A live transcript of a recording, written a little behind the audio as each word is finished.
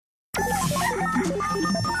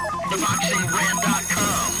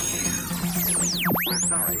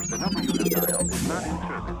number you have dialed is not in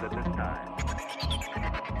service at this time.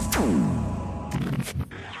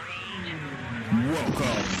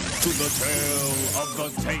 Welcome to the Tale of the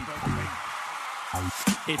Tape.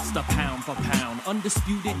 It's the pound for pound,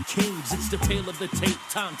 undisputed kings. It's the tale of the tape,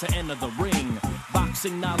 time to enter the ring.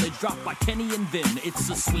 Boxing knowledge dropped by Kenny and Vin. It's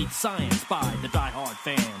the sweet science by the diehard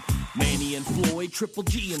fan. Manny and Floyd, Triple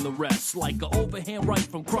G and the rest. Like an overhand right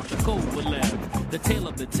from Crusher Kovalev. The tale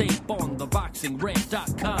of the tape on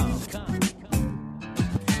theboxingrant.com.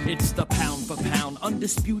 It's the pound for pound,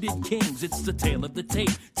 undisputed kings. It's the tale of the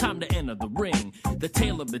tape, time to enter the ring. The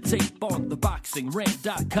tale of the tape on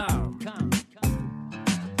theboxingrant.com.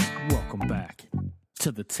 Welcome back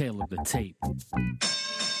to the tale of the tape.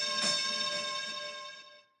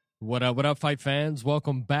 What up, fight fans?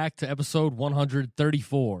 Welcome back to episode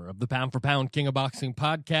 134 of the Pound for Pound King of Boxing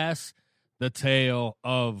podcast, the tale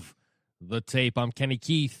of the tape. I'm Kenny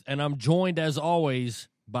Keith, and I'm joined, as always,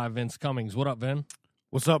 by Vince Cummings. What up, Vin?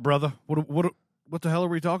 What's up, brother? What the hell are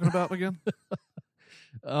we talking about again?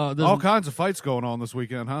 There's all kinds of fights going on this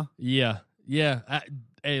weekend, huh? Yeah.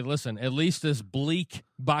 Hey, listen, at least this bleak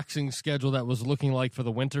boxing schedule that was looking like for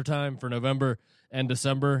the wintertime, for November and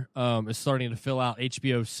December, is starting to fill out.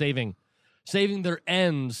 HBO saving their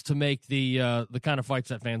ends to make the kind of fights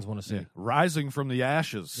that fans want to see. Yeah. Rising from the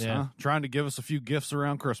ashes, huh? Trying to give us a few gifts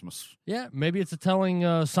around Christmas. Yeah, maybe it's a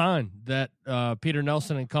telling sign that Peter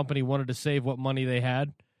Nelson and company wanted to save what money they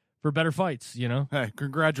had for better fights, you know? Hey,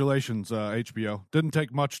 congratulations, HBO. Didn't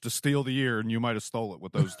take much to steal the year, and you might have stole it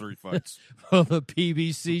with those three fights. Well, the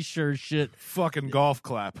PBC sure shit. Fucking golf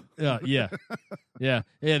clap. Yeah.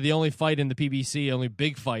 The only fight in the PBC, only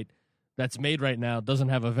big fight that's made right now, doesn't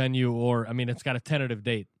have a venue it's got a tentative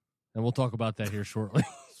date, and we'll talk about that here shortly.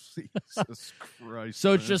 Jesus Christ.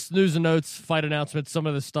 So it's just news and notes, fight announcements. Some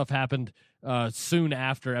of this stuff happened soon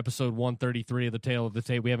after episode 133 of the Tale of the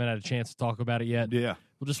Tape. We haven't had a chance to talk about it yet. Yeah.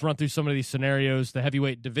 We'll just run through some of these scenarios. The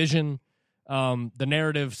heavyweight division, the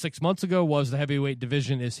narrative 6 months ago was the heavyweight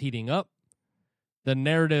division is heating up. The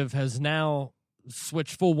narrative has now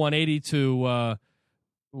switched full 180 to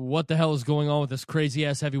what the hell is going on with this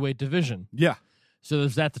crazy-ass heavyweight division. Yeah. So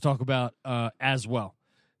there's that to talk about as well.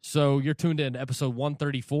 So you're tuned in to episode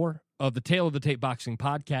 134 of the Tale of the Tape Boxing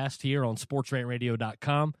podcast here on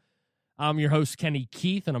sportsrantradio.com. I'm your host, Kenny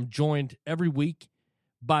Keith, and I'm joined every week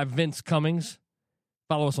by Vince Cummings.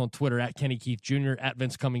 Follow us on Twitter at Kenny Keith Jr., at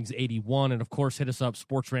Vince Cummings 81, and of course, hit us up,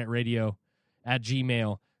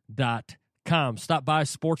 sportsrantradio@gmail.com. Stop by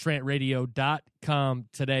sportsrantradio.com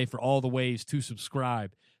today for all the ways to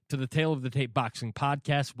subscribe to the Tale of the Tape Boxing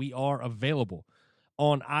podcast. We are available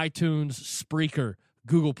on iTunes, Spreaker,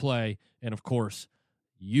 Google Play, and of course,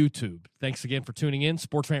 YouTube. Thanks again for tuning in.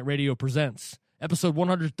 Sports Rant Radio presents episode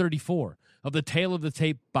 134 of the Tale of the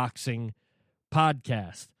Tape Boxing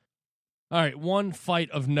podcast. All right, one fight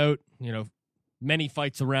of note, many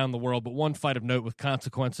fights around the world, but one fight of note with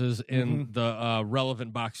consequences in the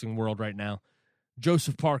relevant boxing world right now.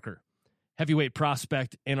 Joseph Parker, heavyweight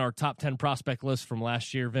prospect in our top 10 prospect list from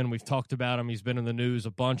last year. Vin, we've talked about him. He's been in the news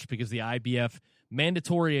a bunch because the IBF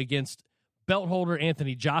mandatory against belt holder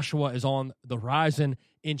Anthony Joshua is on the horizon,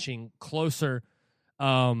 inching closer.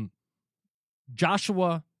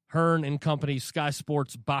 Joshua, Hearn and company, Sky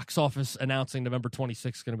Sports box office announcing November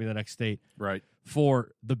 26th is going to be the next date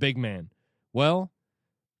for the big man. Well,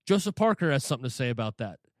 Joseph Parker has something to say about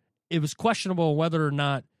that. It was questionable whether or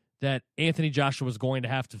not that Anthony Joshua was going to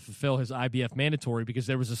have to fulfill his IBF mandatory because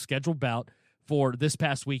there was a scheduled bout for this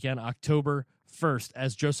past weekend, October 1st,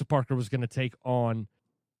 as Joseph Parker was going to take on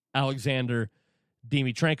Alexander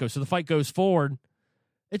Dimitrenko. So the fight goes forward.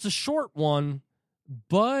 It's a short one,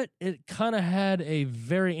 but it kind of had a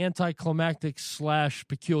very anticlimactic /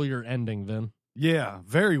 peculiar ending, Vin. Yeah,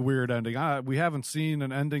 very weird ending. We haven't seen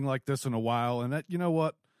an ending like this in a while, and that, you know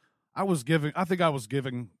what? I think I was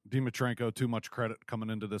giving Dimitrenko too much credit coming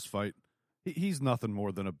into this fight. He's nothing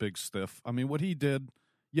more than a big stiff. I mean, what he did,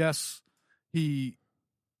 yes, he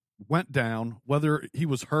went down, whether he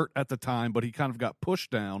was hurt at the time, but he kind of got pushed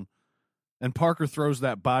down, and Parker throws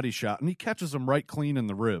that body shot, and he catches him right clean in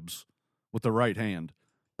the ribs with the right hand.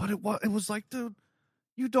 But it was like, dude,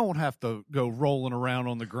 you don't have to go rolling around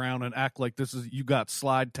on the ground and act like you got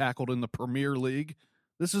slide tackled in the Premier League.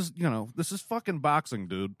 This is fucking boxing,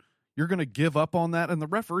 dude. You're going to give up on that? And the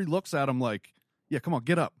referee looks at him like, yeah, come on,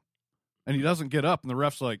 get up. And he doesn't get up, and the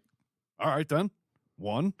ref's like, all right, then.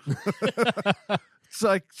 One. It's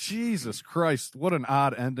like, Jesus Christ, what an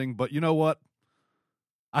odd ending. But you know what?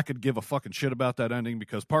 I could give a fucking shit about that ending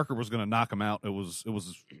because Parker was going to knock him out. It was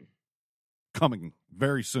coming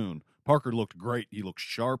very soon. Parker looked great. He looked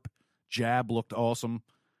sharp. Jab looked awesome.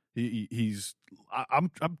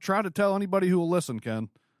 I'm trying to tell anybody who will listen, Ken,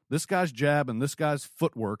 this guy's jab and this guy's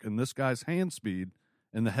footwork and this guy's hand speed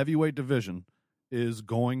in the heavyweight division is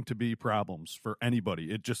going to be problems for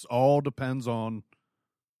anybody. It just all depends on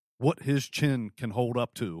what his chin can hold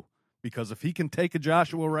up to. Because if he can take a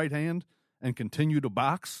Joshua right hand and continue to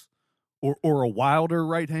box, or a Wilder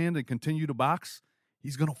right hand and continue to box,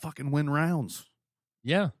 he's going to fucking win rounds.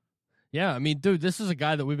 Yeah. Yeah. I mean, dude, this is a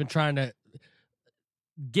guy that we've been trying to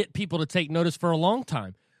get people to take notice for a long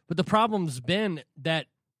time. But the problem's been that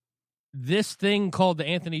this thing called the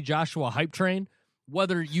Anthony Joshua hype train,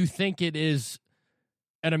 whether you think it is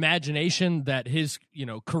an imagination that his,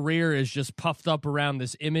 career is just puffed up around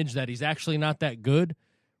this image that he's actually not that good,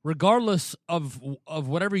 regardless of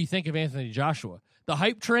whatever you think of Anthony Joshua, the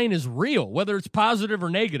hype train is real, whether it's positive or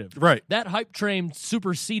negative. Right. That hype train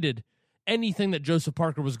superseded anything that Joseph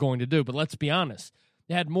Parker was going to do. But let's be honest,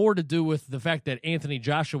 it had more to do with the fact that Anthony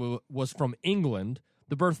Joshua was from England,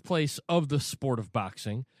 the birthplace of the sport of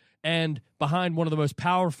boxing, and behind one of the most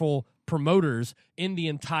powerful promoters in the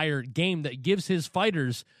entire game that gives his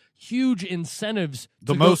fighters huge incentives.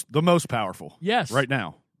 The most powerful. Yes. Right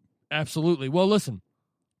now. Absolutely. Well, listen,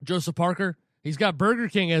 Joseph Parker, he's got Burger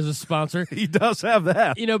King as a sponsor. He does have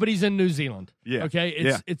that. But he's in New Zealand. Yeah. Okay?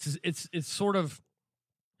 It's sort of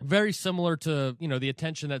very similar to, the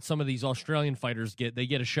attention that some of these Australian fighters get. They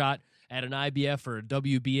get a shot at an IBF or a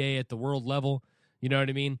WBA at the world level. You know what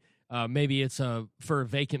I mean? Maybe it's for a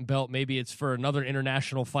vacant belt. Maybe it's for another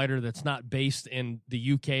international fighter that's not based in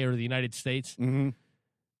the UK or the United States. Mm-hmm.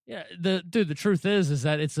 Yeah, the truth is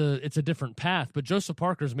that it's a different path. But Joseph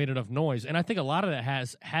Parker's made enough noise, and I think a lot of that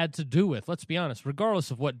has had to do with, let's be honest, regardless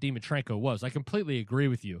of what Dimitrenko was, I completely agree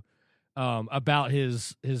with you about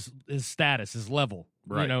his status, his level,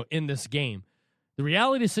 right, in this game. The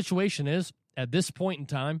reality of the situation is, at this point in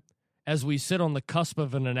time, as we sit on the cusp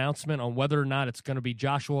of an announcement on whether or not it's going to be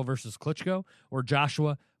Joshua versus Klitschko or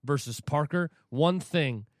Joshua versus Parker, one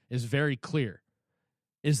thing is very clear,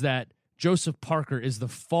 is that Joseph Parker is the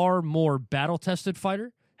far more battle-tested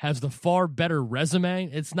fighter, has the far better resume.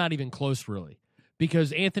 It's not even close, really,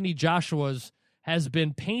 because Anthony Joshua's has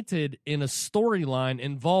been painted in a storyline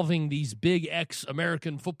involving these big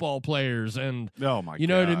ex-American football players. And, oh my you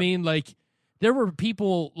know what I mean? Like, there were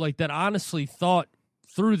people like that honestly thought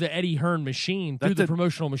through the Eddie Hearn machine, through the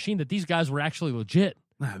promotional machine, that these guys were actually legit.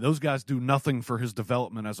 Those guys do nothing for his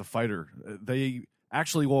development as a fighter. They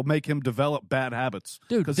actually will make him develop bad habits.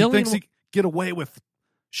 Dude, because he thinks he can get away with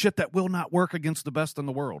shit that will not work against the best in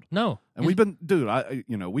the world. No. And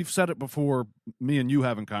we've said it before, me and you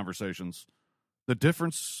having conversations. The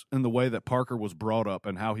difference in the way that Parker was brought up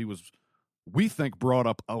and how he was, we think, brought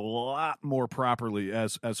up a lot more properly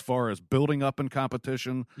as far as building up in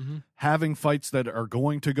competition, having fights that are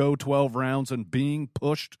going to go 12 rounds and being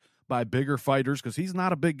pushed by bigger fighters, because he's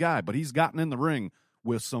not a big guy, but he's gotten in the ring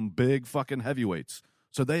with some big fucking heavyweights.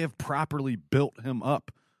 So they have properly built him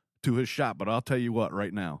up to his shot. But I'll tell you what,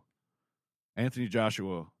 right now, Anthony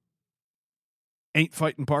Joshua ain't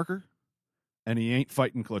fighting Parker, and he ain't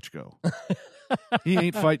fighting Klitschko. He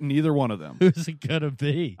ain't fighting either one of them. Who's it gonna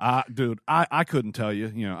be? Dude, I couldn't tell you.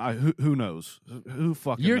 Who knows? Who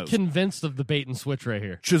fucking You're knows? convinced of the bait and switch right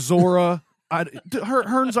here. Chisora.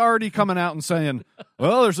 Hearn's already coming out and saying,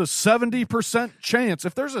 well, there's a 70% chance.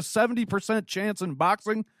 If there's a 70% chance in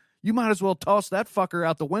boxing, you might as well toss that fucker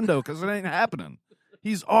out the window because it ain't happening.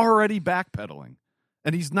 He's already backpedaling.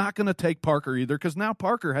 And he's not going to take Parker either, because now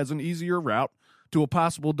Parker has an easier route to a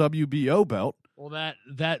possible WBO belt. Well,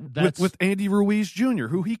 that's with Andy Ruiz Jr.,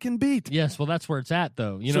 who he can beat. Yes, well, that's where it's at,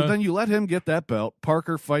 though. So then you let him get that belt.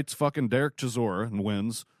 Parker fights fucking Derek Chisora and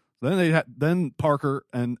wins. Then Parker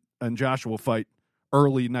and Joshua fight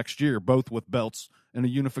early next year, both with belts in a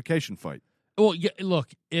unification fight. Well, yeah,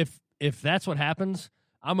 look, if that's what happens,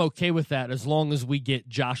 I'm okay with that as long as we get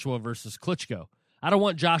Joshua versus Klitschko. I don't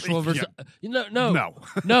want Joshua versus no,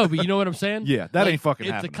 but you know what I'm saying? Yeah, that ain't fucking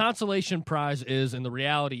if happening. The consolation prize is, and the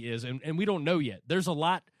reality is, and we don't know yet. There's a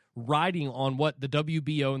lot riding on what the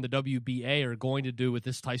WBO and the WBA are going to do with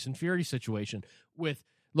this Tyson Fury situation.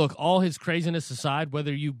 Look, all his craziness aside,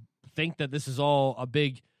 whether you think that this is all a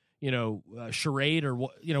big, charade or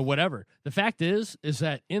whatever, the fact is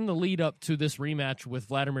that in the lead up to this rematch with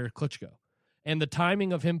Vladimir Klitschko and the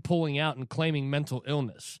timing of him pulling out and claiming mental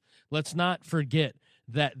illness, let's not forget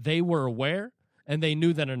that they were aware and they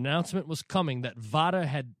knew that an announcement was coming, that VADA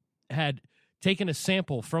had taken a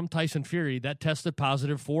sample from Tyson Fury that tested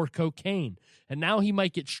positive for cocaine. And now he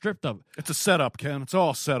might get stripped of it. It's a setup, Ken. It's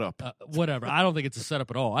all set up. Whatever. I don't think it's a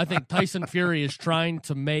setup at all. I think Tyson Fury is trying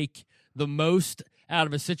to make the most out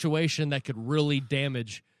of a situation that could really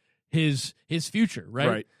damage his future,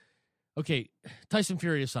 right? okay, Tyson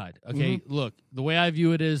Fury aside, okay, look, the way I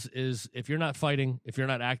view it is if you're not fighting, if you're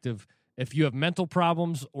not active, if you have mental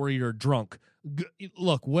problems or you're drunk,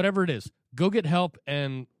 look, whatever it is, go get help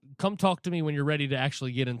and come talk to me when you're ready to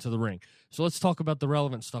actually get into the ring. So let's talk about the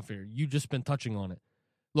relevant stuff here. You've just been touching on it.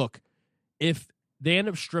 Look, if they end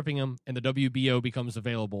up stripping him and the WBO becomes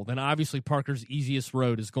available, then obviously Parker's easiest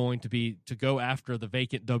road is going to be to go after the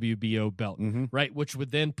vacant WBO belt, right? Which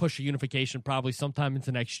would then push a unification probably sometime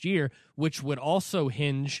into next year, which would also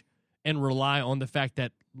hinge and rely on the fact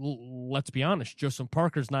that, let's be honest, Joseph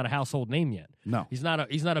Parker's not a household name yet. No. He's not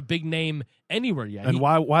a big name anywhere yet. And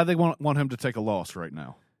why they want him to take a loss right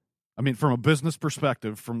now? I mean, from a business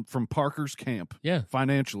perspective, from Parker's camp,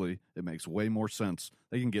 financially, it makes way more sense.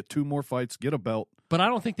 They can get 2 more fights, get a belt. But I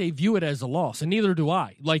don't think they view it as a loss, and neither do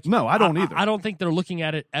I. No, I don't either. I don't think they're looking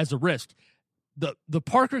at it as a risk. The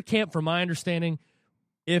Parker camp, from my understanding,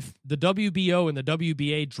 if the WBO and the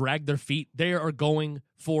WBA drag their feet, they are going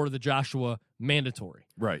for the Joshua mandatory.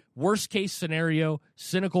 Right. Worst case scenario,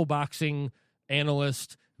 cynical boxing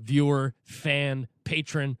analyst, viewer, fan,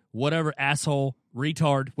 patron, whatever, asshole,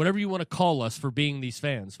 retard, whatever you want to call us for being these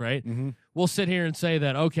fans, right? We'll sit here and say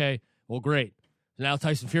that, okay, well, great. Now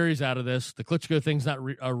Tyson Fury's out of this. The Klitschko thing's not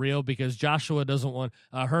real because Joshua doesn't want,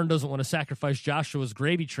 Hearn doesn't want to sacrifice Joshua's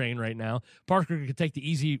gravy train right now. Parker could take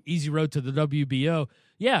the easy road to the WBO.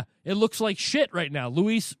 Yeah, it looks like shit right now.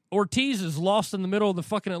 Luis Ortiz is lost in the middle of the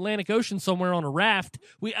fucking Atlantic Ocean somewhere on a raft.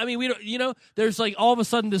 We don't, there's like all of a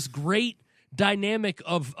sudden this great dynamic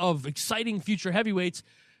of exciting future heavyweights.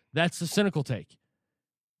 That's the cynical take.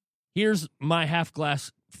 Here's my half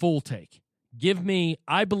glass full take.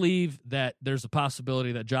 I believe that there's a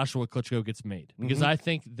possibility that Joshua Klitschko gets made because I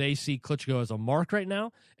think they see Klitschko as a mark right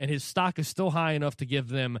now, and his stock is still high enough to give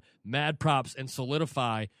them mad props and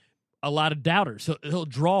solidify a lot of doubters. So he'll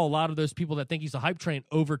draw a lot of those people that think he's a hype train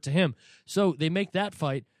over to him. So they make that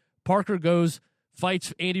fight. Parker goes,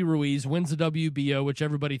 fights Andy Ruiz, wins the WBO, which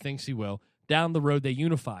everybody thinks he will. Down the road, they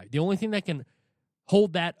unify. The only thing that can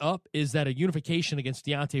hold that up is that a unification against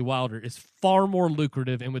Deontay Wilder is far more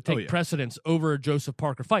lucrative and would take precedence over a Joseph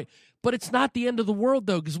Parker fight. But it's not the end of the world,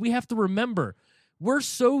 though, because we have to remember, we're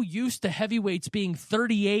so used to heavyweights being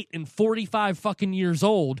 38 and 45 fucking years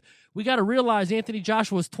old. We got to realize Anthony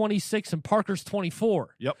Joshua's 26 and Parker's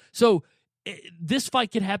 24. Yep. So this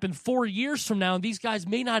fight could happen 4 years from now, and these guys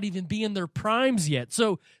may not even be in their primes yet.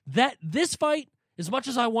 So this fight, as much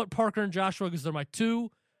as I want Parker and Joshua because they're my 2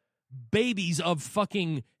 babies of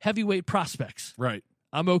fucking heavyweight prospects. Right.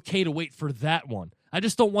 I'm okay to wait for that one. I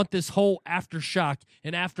just don't want this whole aftershock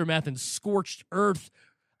and aftermath and scorched earth.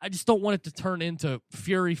 I just don't want it to turn into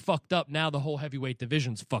Fury fucked up. Now the whole heavyweight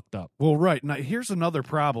division's fucked up. Well, right. Now, here's another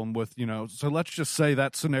problem with, so let's just say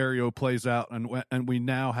that scenario plays out and we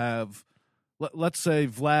now have, let's say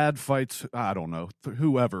Vlad fights, I don't know,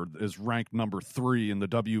 whoever is ranked number 3 in the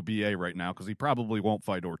WBA right now because he probably won't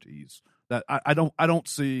fight Ortiz. That I don't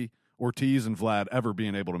see Ortiz and Vlad ever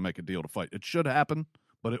being able to make a deal to fight. It should happen,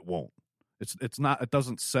 but it won't. It's not. It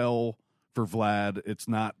doesn't sell for Vlad. It's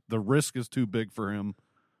not. The risk is too big for him.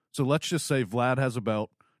 So let's just say Vlad has a belt,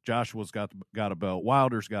 Joshua's got a belt,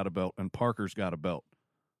 Wilder's got a belt, and Parker's got a belt.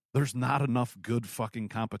 There's not enough good fucking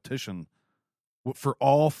competition for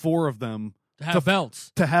all 4 of them to have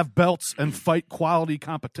belts. To have belts and fight quality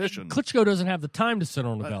competition. Klitschko doesn't have the time to sit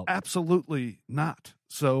on the belt. Absolutely not.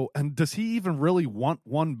 So, and does he even really want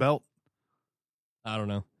one belt? I don't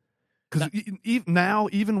know. Because now,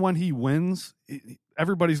 even when he wins,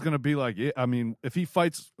 everybody's going to be like, yeah, I mean, if he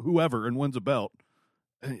fights whoever and wins a belt,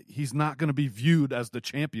 he's not going to be viewed as the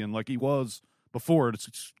champion like he was before.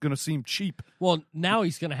 It's going to seem cheap. Well, now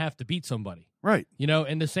he's going to have to beat somebody. Right.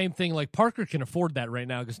 And the same thing, like Parker can afford that right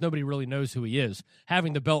now because nobody really knows who he is.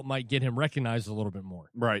 Having the belt might get him recognized a little bit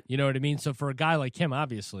more. Right. You know what I mean? So for a guy like him,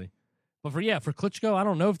 obviously. But for Klitschko, I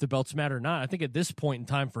don't know if the belts matter or not. I think at this point in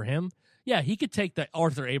time for him, he could take the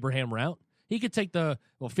Arthur Abraham route. He could take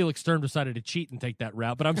Felix Sturm decided to cheat and take that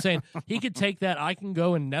route. But I'm saying he could take that. I can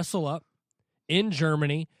go and nestle up in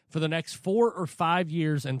Germany for the next 4 or 5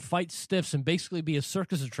 years and fight stiffs and basically be a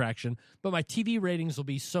circus attraction. But my TV ratings will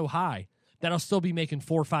be so high that I'll still be making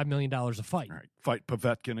 $4 or $5 million a fight. Right. Fight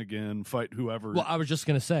Povetkin again, fight whoever. Well, I was just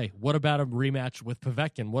going to say, what about a rematch with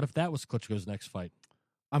Povetkin? What if that was Klitschko's next fight?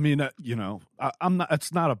 I mean, I'm not.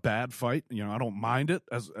 It's not a bad fight. I don't mind it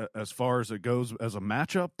as far as it goes as a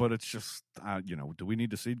matchup. But it's just, do we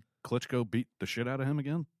need to see Klitschko beat the shit out of him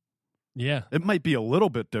again? Yeah, it might be a little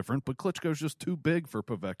bit different, but Klitschko's just too big for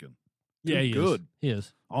Povetkin. He good. He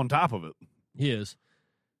is. On top of it, he is.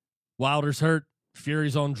 Wilder's hurt.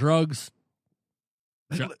 Fury's on drugs.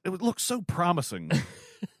 It looks so promising.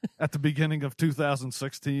 at the beginning of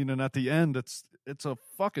 2016, and at the end, it's a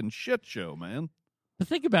fucking shit show, man. But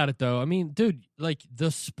think about it, though. I mean, dude, like, the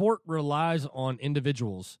sport relies on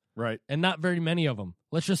individuals. Right. And not very many of them.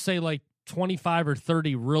 Let's just say, like, 25 or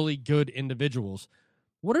 30 really good individuals.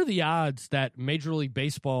 What are the odds that Major League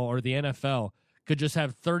Baseball or the NFL could just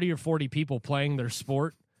have 30 or 40 people playing their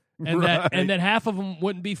sport, and that half of them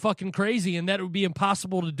wouldn't be fucking crazy, and that it would be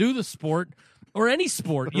impossible to do the sport or any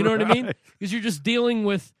sport? You know what I mean? Because you're just dealing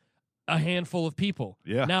with a handful of people.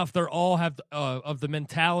 Yeah. Now, if they're all have of the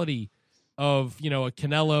mentality of, you know, a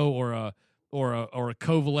Canelo or a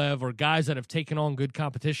Kovalev, or guys that have taken on good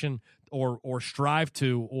competition or strive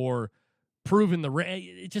to or proven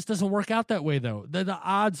it just doesn't work out that way, though. The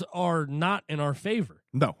odds are not in our favor.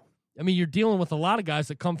 No. I mean, you're dealing with a lot of guys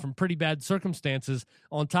that come from pretty bad circumstances,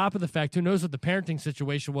 on top of the fact, who knows what the parenting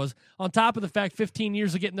situation was, on top of the fact 15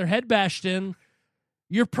 years of getting their head bashed in,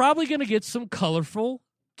 you're probably going to get some colorful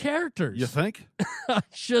characters. You think?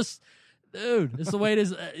 Just, dude, it's the way it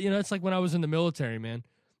is. You know, it's like when I was in the military, man.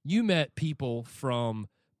 You met people from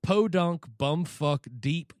podunk, bumfuck,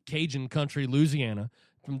 deep Cajun country, Louisiana,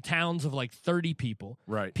 from towns of like 30 people.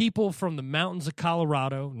 Right. People from the mountains of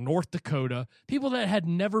Colorado, North Dakota, people that had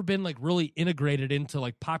never been like really integrated into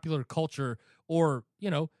like popular culture or,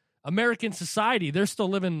 you know, American society. They're still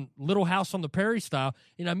living Little House on the Prairie style.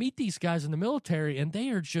 And I meet these guys in the military, and they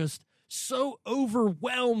are just so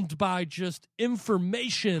overwhelmed by just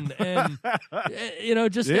information and, you know,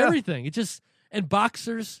 just everything. It just, and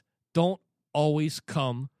boxers don't always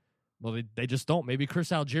come. Well, they just don't. Maybe Chris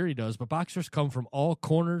Algieri does, but boxers come from all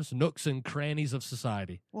corners, nooks, and crannies of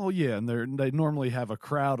society. Well, yeah, and they normally have a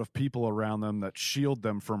crowd of people around them that shield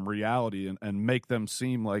them from reality and make them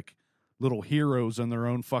seem like little heroes in their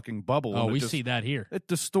own fucking bubble. Oh, we see that here. It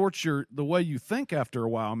distorts the way you think after a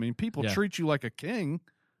while. I mean, people treat you like a king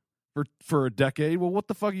for a decade. Well, what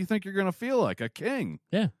the fuck do you think you're going to feel like? A king.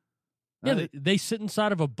 Yeah. Yeah, they sit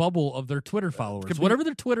inside of a bubble of their Twitter followers. Whatever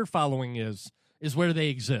their Twitter following is where they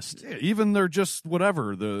exist. Yeah, even they're just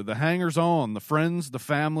whatever, the hangers-on, the friends, the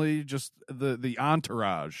family, just the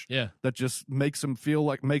entourage. Yeah. That just makes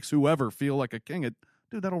whoever feel like a king.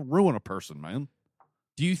 Dude, that'll ruin a person, man.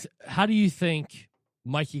 How do you think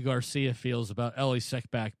Mikey Garcia feels about Ellie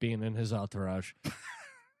Seckbach being in his entourage?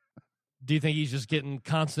 Do you think he's just getting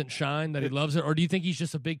constant shine, that he loves it? Or do you think he's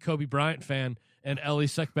just a big Kobe Bryant fan and Ellie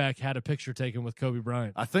Seckbach had a picture taken with Kobe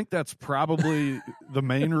Bryant? I think that's probably the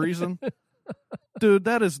main reason. Dude,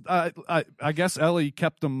 that is, I guess Ellie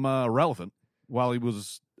kept him relevant while he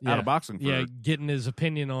was out of boxing. Getting his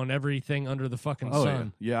opinion on everything under the fucking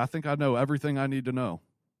sun. Yeah, I think I know everything I need to know.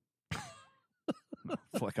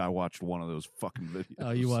 It's like I watched one of those fucking videos.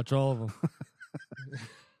 Oh, you watch all of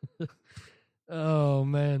them. Oh,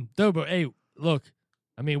 man. No, but hey, look,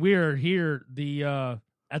 I mean, we are here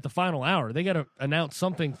at the final hour. They got to announce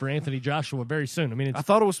something for Anthony Joshua very soon. I mean, I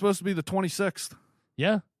thought it was supposed to be the 26th.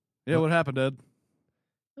 Yeah? Yeah, what happened, Ed?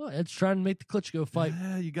 Oh, Ed's trying to make the Klitschko fight.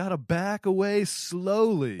 Yeah, you got to back away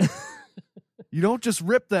slowly. You don't just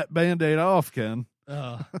rip that Band-Aid off, Ken.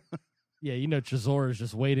 Yeah, you know Chisora is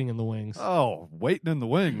just waiting in the wings. Oh, waiting in the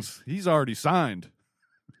wings. He's already signed.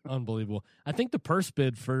 Unbelievable. I think the purse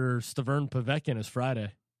bid for Stavern Povetkin is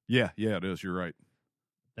Friday. Yeah, it is. You're right.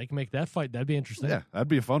 They can make that fight. That'd be interesting. Yeah, that'd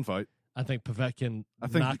be a fun fight. I think Povetkin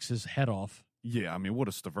knocks his head off. Yeah, I mean, what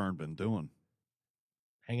has Stavern been doing?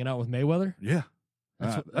 Hanging out with Mayweather? Yeah.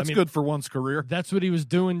 That's good for one's career. That's what he was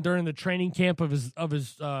doing during the training camp of his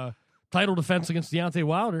title defense against Deontay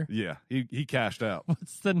Wilder. Yeah, he cashed out.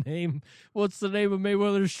 What's the name of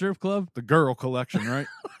Mayweather's strip club? The Girl Collection, right?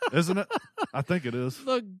 Isn't it? I think it is.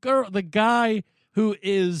 The guy who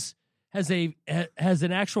has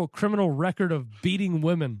an actual criminal record of beating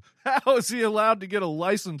women. How is he allowed to get a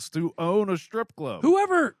license to own a strip club?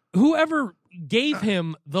 Whoever gave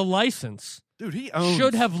him the license, dude,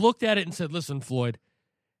 should have looked at it and said, "Listen, Floyd,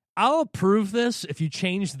 I'll approve this if you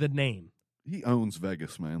change the name." He owns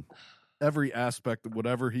Vegas, man. Every aspect of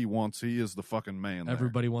whatever he wants, he is the fucking man.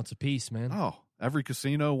 Everybody wants a piece, man. Oh, every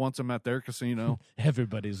casino wants him at their casino.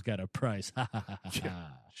 Everybody's got a price.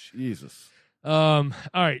 Jesus. All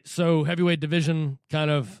right, so heavyweight division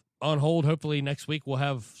kind of on hold. Hopefully next week we'll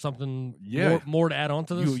have something more to add on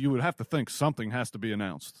to this. You would have to think something has to be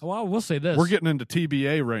announced. Well, we'll say this. We're getting into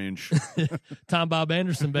TBA range. Tom Bob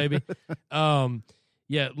Anderson, baby.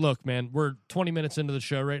 Yeah, look, man, we're 20 minutes into the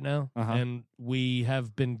show right now, and we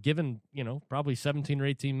have been given, probably 17 or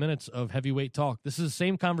 18 minutes of heavyweight talk. This is the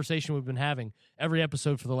same conversation we've been having every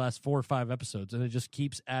episode for the last 4 or 5 episodes, and it just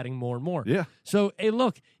keeps adding more and more. Yeah. So, hey,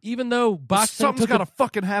 look, even though boxing something's got to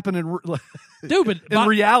fucking happen in dude, but in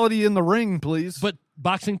reality in the ring, please. But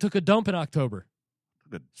boxing took a dump in October.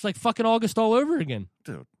 It's like fucking August all over again.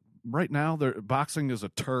 Dude, right now, boxing is a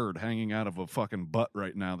turd hanging out of a fucking butt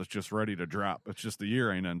right now that's just ready to drop. It's just the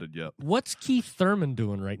year ain't ended yet. What's Keith Thurman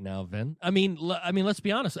doing right now, Vin? I mean, let's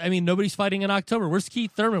be honest. I mean, nobody's fighting in October. Where's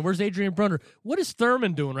Keith Thurman? Where's Adrian Brunner? What is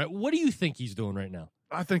Thurman doing right? What do you think he's doing right now?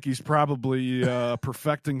 I think he's probably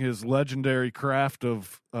perfecting his legendary craft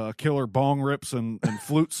of killer bong rips and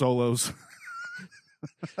flute solos.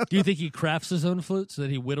 Do you think he crafts his own flutes? That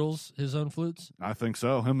he whittles his own flutes? I think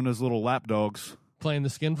so. Him and his little lap dogs. Playing the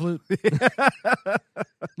skin flute?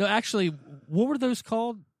 No, actually, what were those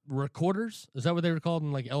called? Recorders? Is that what they were called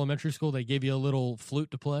in like elementary school? They gave you a little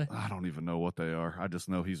flute to play? I don't even know what they are. I just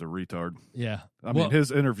know he's a retard. Yeah. I mean,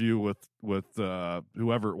 his interview with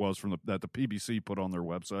whoever it was from that the PBC put on their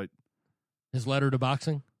website. His letter to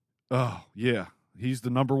boxing? Oh, yeah. He's the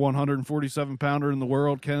number 147 pounder in the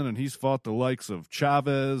world, Ken, and he's fought the likes of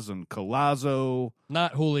Chavez and Collazo.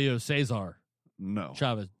 Not Julio Cesar. No.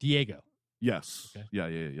 Chavez. Diego. Yes. Okay.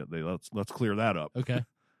 Yeah. Let's clear that up. Okay.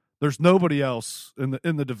 There's nobody else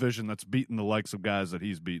in the division that's beaten the likes of guys that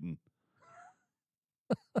he's beaten.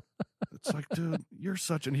 It's like, dude, you're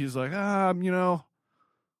such, and he's like,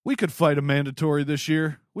 we could fight a mandatory this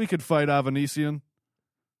year. We could fight Avanesian.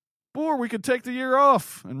 Or we could take the year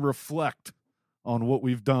off and reflect on what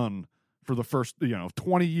we've done for the first,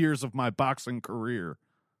 20 years of my boxing career.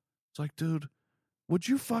 It's like, dude, would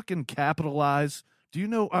you fucking capitalize? Do you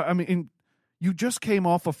know, you just came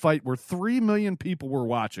off a fight where 3 million people were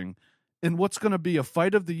watching in what's going to be a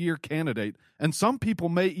fight of the year candidate, and some people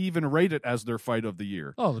may even rate it as their fight of the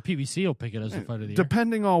year. Oh, the PBC will pick it as the fight of the year.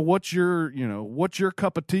 Depending on what your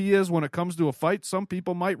cup of tea is when it comes to a fight, some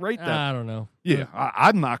people might rate that. I don't know. Yeah,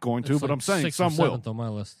 I'm not going to, but I'm saying some will. On my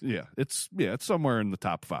list. Yeah, it's somewhere in the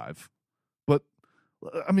top 5. But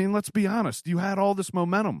I mean, let's be honest. You had all this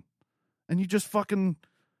momentum, and you just fucking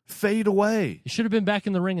fade away. You should have been back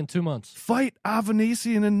in the ring in 2 months. Fight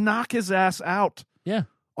Avanesian and knock his ass out. Yeah.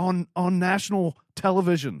 On national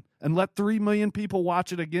television and let 3 million people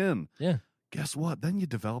watch it again. Yeah. Guess what? Then you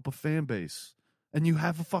develop a fan base and you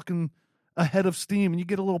have a head of steam and you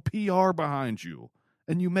get a little PR behind you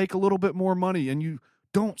and you make a little bit more money and you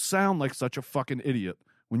don't sound like such a fucking idiot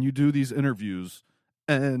when you do these interviews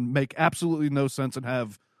and make absolutely no sense and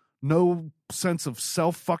have no sense of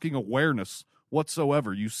self-fucking awareness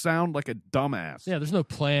whatsoever. You sound like a dumbass. Yeah, there's no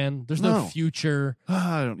plan. There's no future.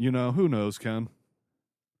 I don't, who knows, Ken?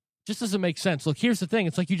 Just doesn't make sense. Look, here's the thing.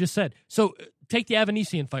 It's like you just said. So take the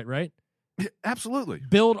Avanesian fight, right? Yeah, absolutely.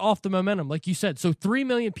 Build off the momentum, like you said. So 3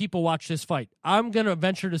 million people watch this fight. I'm going to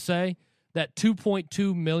venture to say that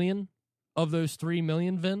 2.2 million of those 3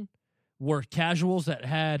 million, Vin, were casuals that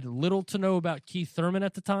had little to know about Keith Thurman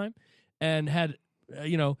at the time and had,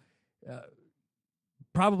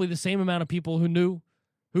 probably the same amount of people who knew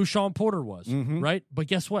who Sean Porter was, right? But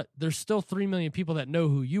guess what? There's still 3 million people that know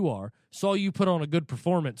who you are, saw you put on a good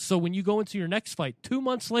performance. So when you go into your next fight 2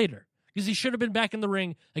 months later, because he should have been back in the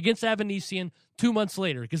ring against Avanesian 2 months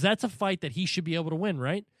later, because that's a fight that he should be able to win,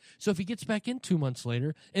 right? So if he gets back in 2 months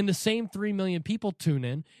later and the same 3 million people tune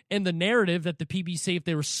in and the narrative that the PBC, if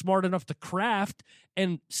they were smart enough to craft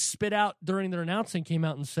and spit out during their announcing, came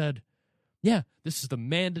out and said, yeah, this is the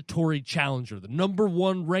mandatory challenger, the number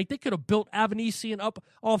 1 ranked. They could have built Avanesian up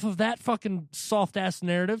off of that fucking soft-ass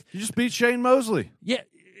narrative. You just beat Shane Mosley. Yeah,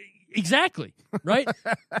 exactly, right?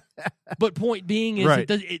 But point being is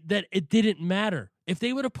that it didn't matter. If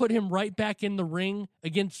they would have put him right back in the ring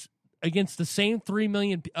against the same 3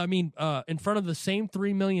 million, in front of the same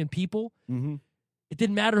 3 million people, it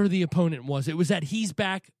didn't matter who the opponent was. It was that he's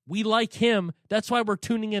back. We like him. That's why we're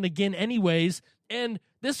tuning in again anyways. And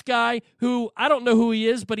this guy, who I don't know who he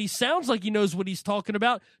is, but he sounds like he knows what he's talking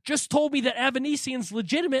about, just told me that Avanesian's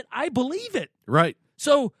legitimate. I believe it. Right.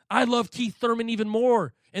 So I love Keith Thurman even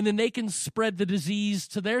more. And then they can spread the disease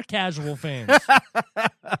to their casual fans.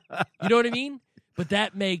 You know what I mean? But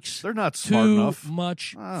that makes they're not smart enough. Too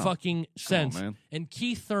much fucking sense. On, man. And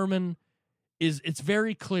Keith Thurman it's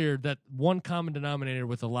very clear that one common denominator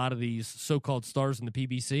with a lot of these so-called stars in the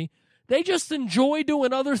PBC, they just enjoy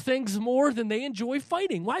doing other things more than they enjoy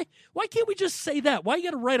fighting. Why can't we just say that? Why you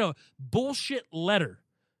got to write a bullshit letter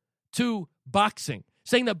to boxing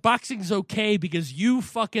saying that boxing's okay because you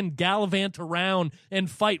fucking gallivant around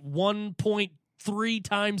and fight 1.3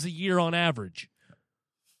 times a year on average?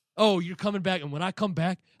 Oh, you're coming back, and when I come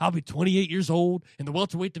back, I'll be 28 years old in the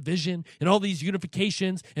welterweight division and all these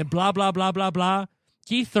unifications and blah, blah, blah, blah, blah.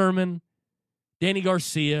 Keith Thurman, Danny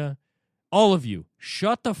Garcia, all of you,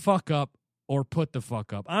 shut the fuck up or put the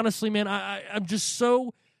fuck up. Honestly, man, I'm just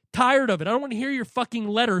so tired of it. I don't want to hear your fucking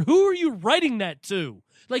letter. Who are you writing that to?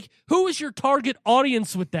 Like, who is your target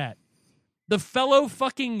audience with that? The fellow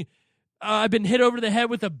fucking I've been hit over the head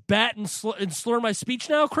with a bat and slur my speech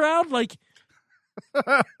now crowd? Like,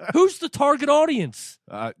 who's the target audience?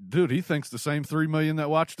 Dude, he thinks the same 3 million that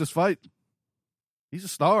watched this fight. He's a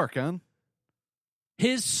star, Ken.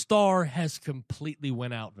 His star has completely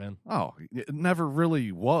went out, man. Oh, it never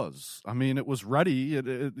really was. I mean, it was ready.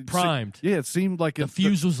 It primed. It seemed like the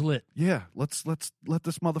fuse was lit. Yeah, let's let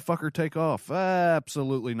this motherfucker take off.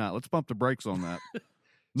 Absolutely not. Let's pump the brakes on that.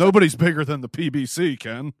 Nobody's bigger than the PBC,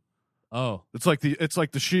 Ken. Oh, it's like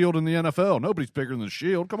the Shield in the NFL. Nobody's bigger than the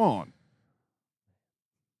Shield. Come on.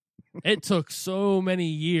 It took so many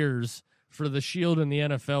years for the Shield in the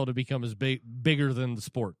NFL to become as bigger than the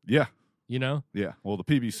sport. Yeah. You know? Yeah. Well, the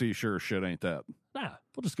PBC sure as shit ain't that. Nah,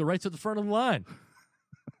 we'll just go right to the front of the line.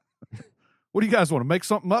 What do you guys want to make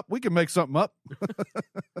something up? We can make something up.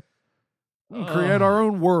 We can create our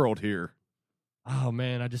own world here. Oh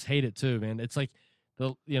man, I just hate it too, man. It's like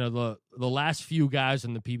the last few guys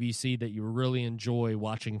in the PBC that you really enjoy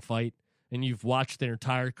watching fight, and you've watched their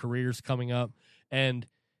entire careers coming up, and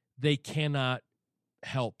they cannot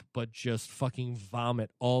help but just fucking vomit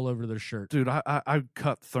all over their shirt. Dude, I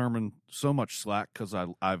cut Thurman so much slack because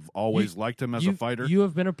I've always liked him as a fighter. You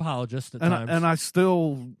have been an apologist at times. And I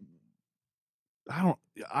still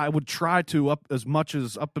I would try to up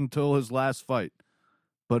until his last fight.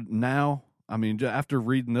 But now, I mean, after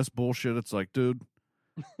reading this bullshit, it's like, dude,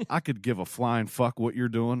 I could give a flying fuck what you're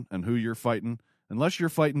doing and who you're fighting. Unless you're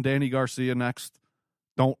fighting Danny Garcia next,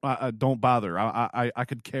 don't bother. I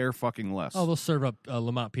could care fucking less. Oh, they'll serve up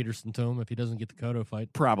Lamont Peterson to him if he doesn't get the Cotto fight.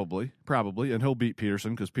 Probably, and he'll beat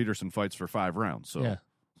Peterson because Peterson fights for 5 rounds. So yeah,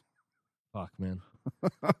 fuck, man.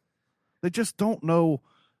 They just don't know.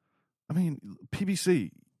 I mean,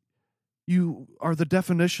 PBC, you are the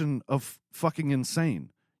definition of fucking insane.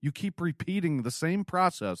 You keep repeating the same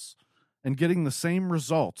process and getting the same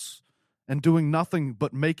results and doing nothing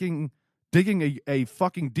but digging a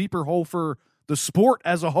fucking deeper hole for the sport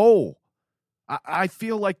as a whole. I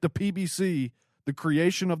feel like the PBC, the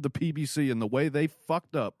creation of the PBC and the way they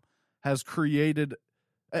fucked up has created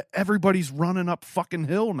everybody's running up fucking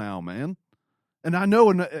hill now, man. And I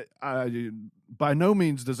know by no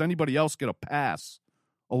means does anybody else get a pass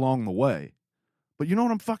along the way. But you know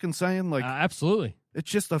what I'm fucking saying? Like, absolutely. It's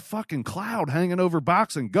just a fucking cloud hanging over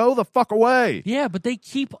boxing. Go the fuck away. Yeah, but they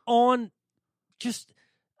keep on just...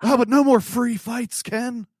 Oh, but no more free fights,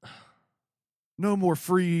 Ken. No more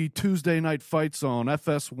free Tuesday night fights on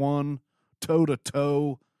FS1,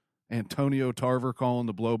 toe-to-toe. Antonio Tarver calling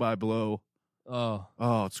the blow-by-blow. Oh,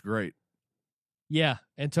 it's great. Yeah,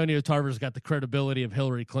 Antonio Tarver's got the credibility of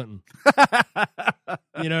Hillary Clinton.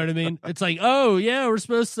 You know what I mean? It's like, oh, yeah, we're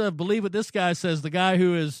supposed to believe what this guy says. The guy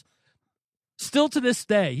who is still to this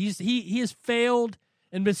day, he has failed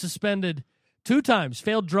and been suspended 2 times,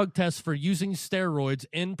 failed drug tests for using steroids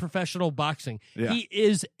in professional boxing. Yeah. He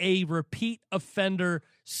is a repeat offender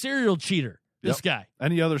serial cheater, this guy.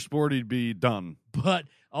 Any other sport, he'd be done. But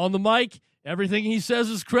on the mic, everything he says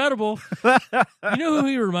is credible. You know who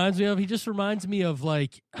he reminds me of? He just reminds me of,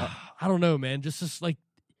 like, I don't know, man. Just like,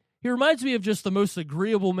 he reminds me of just the most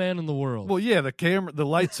agreeable man in the world. Well, yeah, the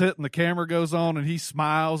lights hit and the camera goes on and he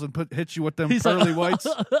smiles and hits you with them pearly whites.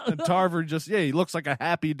 And Tarver just, he looks like a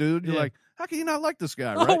happy dude. You're like, how can you not like this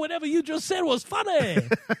guy, right? Oh, whatever you just said was funny.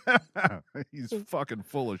 He's fucking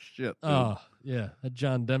full of shit, dude. Oh, yeah. That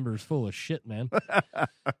John Denver's full of shit, man.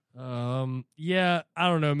 Yeah, I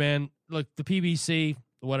don't know, man. Look, the PBC,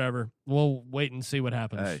 whatever. We'll wait and see what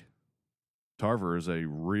happens. Hey, Tarver is a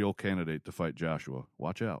real candidate to fight Joshua.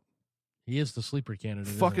 Watch out. He is the sleeper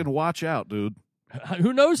candidate. Fucking watch out, dude.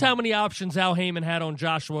 Who knows how many options Al Heyman had on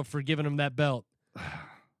Joshua for giving him that belt?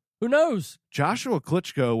 Who knows? Joshua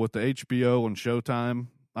Klitschko with the HBO and Showtime.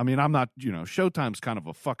 I mean, I'm not, Showtime's kind of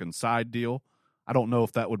a fucking side deal. I don't know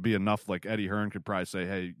if that would be enough. Like Eddie Hearn could probably say,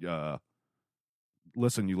 hey,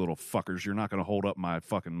 listen, you little fuckers, you're not going to hold up my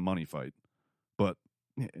fucking money fight. But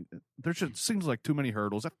there just seems like too many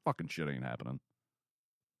hurdles. That fucking shit ain't happening.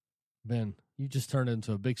 Ben, you just turned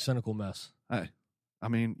into a big cynical mess. Hey, I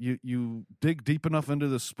mean, you dig deep enough into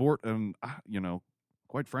this sport and,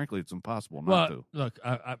 quite frankly, it's impossible not to. Look,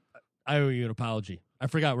 I owe you an apology. I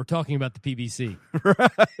forgot we're talking about the PBC.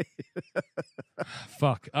 Right.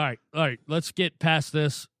 Fuck. All right. Let's get past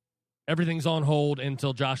this. Everything's on hold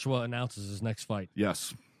until Joshua announces his next fight.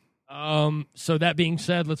 Yes. So that being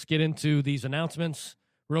said, let's get into these announcements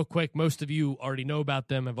real quick. Most of you already know about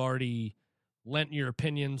them, have already lent your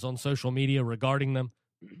opinions on social media regarding them.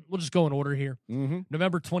 We'll just go in order here. Mm-hmm.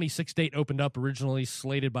 November 26th date opened up, originally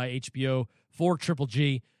slated by HBO for Triple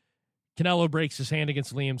G. Canelo breaks his hand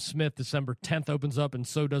against Liam Smith. December 10th opens up, and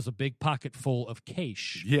so does a big pocket full of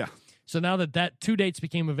cash. Yeah. So now that two dates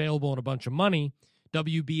became available and a bunch of money,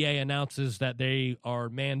 WBA announces that they are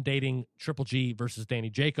mandating Triple G versus Danny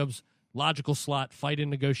Jacobs. Logical slot, fight in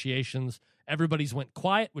negotiations. Everybody's went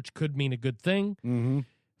quiet, which could mean a good thing.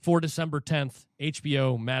 For December 10th,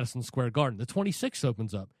 HBO, Madison Square Garden. The 26th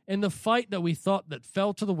opens up. And the fight that we thought that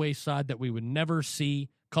fell to the wayside that we would never see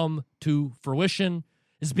come to fruition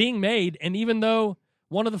is being made. And even though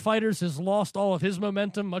one of the fighters has lost all of his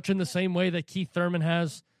momentum, much in the same way that Keith Thurman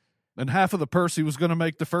has. And half of the purse he was going to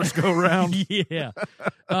make the first go-round. Yeah.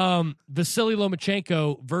 Vasily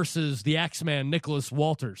Lomachenko versus the Axeman Nicholas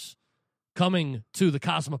Walters coming to the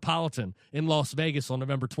Cosmopolitan in Las Vegas on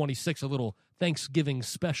November 26th, a little Thanksgiving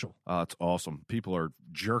special. It's awesome. People are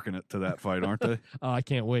jerking it to that fight, aren't they? I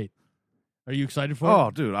can't wait. Are you excited for it? Oh,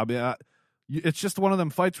 dude. I mean, it's just one of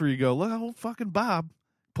them fights where you go, look, old fucking Bob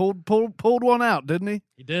pulled one out, didn't he?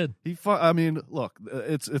 He did. I mean, look,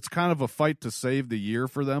 it's kind of a fight to save the year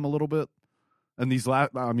for them a little bit. And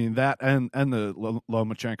that and the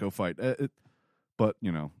Lomachenko fight. But,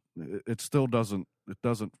 you know, it still doesn't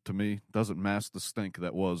mask the stink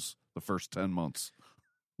that was the first 10 months.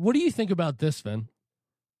 What do you think about this, Vin?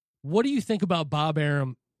 What do you think about Bob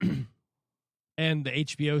Arum and the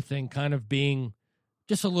HBO thing kind of being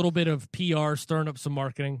just a little bit of PR, stirring up some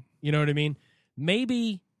marketing? You know what I mean?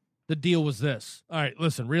 Maybe the deal was this. All right,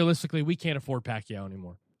 listen, realistically, we can't afford Pacquiao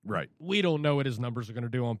anymore. Right. We don't know what his numbers are going to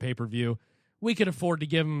do on pay-per-view. We could afford to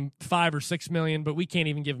give him $5 or $6 million, but we can't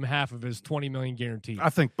even give him half of his $20 million guaranteed. I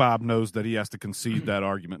think Bob knows that he has to concede that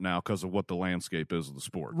argument now because of what the landscape is of the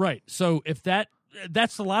sport. Right. So if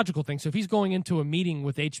that's the logical thing. So if he's going into a meeting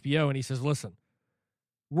with HBO and he says, listen,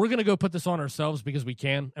 we're going to go put this on ourselves because we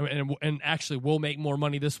can, and actually we'll make more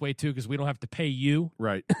money this way too because we don't have to pay you.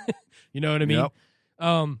 Right. You know what I mean?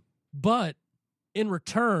 Yep. But in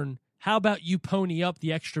return, how about you pony up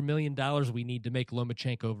the extra $1 million we need to make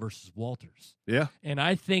Lomachenko versus Walters? Yeah. And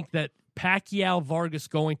I think that Pacquiao Vargas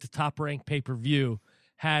going to Top Rank pay-per-view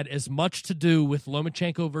had as much to do with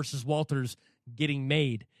Lomachenko versus Walters getting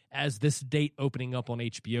made as this date opening up on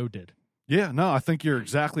HBO did. Yeah, no, I think you're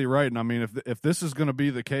exactly right. And I mean, if this is going to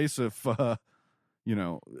be the case, if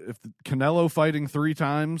Canelo fighting 3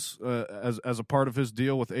 times as a part of his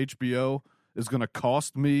deal with HBO is going to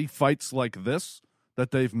cost me fights like this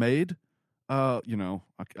that they've made, I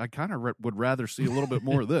kind of would rather see a little bit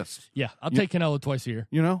more of this. Yeah, I'll take Canelo twice a year.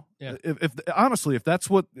 You know, yeah. If honestly, if that's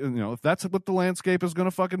what if that's what the landscape is going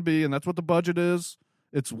to fucking be, and that's what the budget is,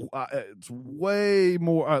 it's way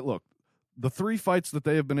more. Look, the 3 fights that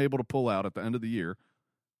they have been able to pull out at the end of the year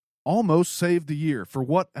almost saved the year for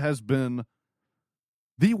what has been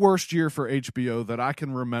the worst year for HBO that I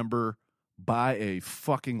can remember by a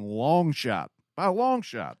fucking long shot. By a long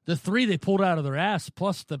shot. The 3 they pulled out of their ass,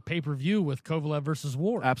 plus the pay-per-view with Kovalev versus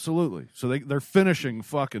Ward. Absolutely. So they're finishing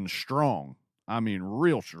fucking strong. I mean,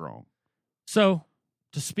 real strong. So,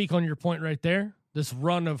 to speak on your point right there, this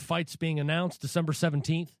run of fights being announced, December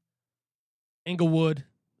 17th, Inglewood,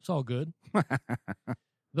 it's all good.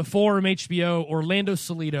 The Forum HBO, Orlando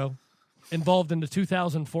Salido, involved in the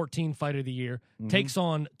 2014 Fight of the Year, takes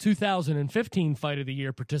on 2015 Fight of the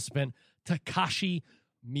Year participant Takashi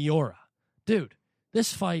Miura. Dude,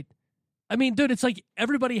 this fight, it's like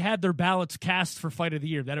everybody had their ballots cast for Fight of the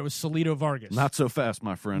Year, that it was Salido Vargas. Not so fast,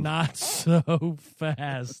 my friend. Not so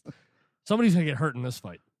fast. Somebody's going to get hurt in this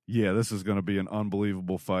fight. Yeah, this is going to be an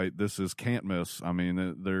unbelievable fight. This is can't miss. I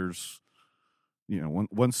mean, there's,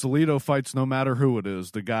 when Salido fights, no matter who it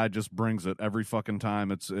is, the guy just brings it every fucking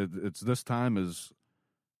time. It's this time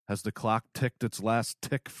has the clock ticked its last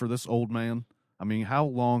tick for this old man? I mean, how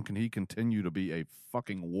long can he continue to be a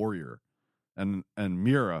fucking warrior? And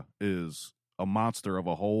Miura is a monster of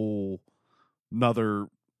a whole another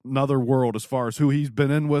world as far as who he's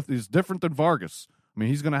been in with. He's different than Vargas. I mean,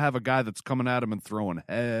 he's going to have a guy that's coming at him and throwing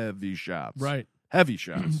heavy shots. Right. Heavy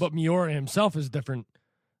shots. But Miura himself is different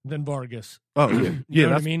than Vargas. Oh, yeah. You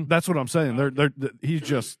know what I mean? That's what I'm saying. He's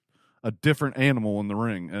just a different animal in the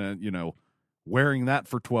ring. And, wearing that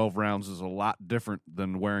for 12 rounds is a lot different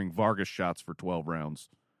than wearing Vargas shots for 12 rounds.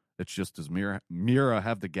 It's just, does Miura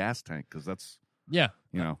have the gas tank? Because that's, I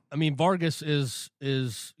mean, Vargas is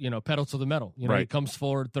pedal to the metal. Right. He comes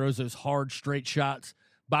forward, throws those hard, straight shots,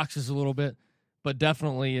 boxes a little bit, but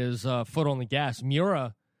definitely is foot on the gas.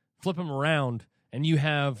 Miura, flip him around, and you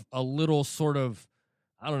have a little sort of,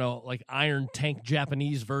 I don't know, like Iron Tank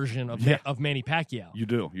Japanese version of Manny Pacquiao. You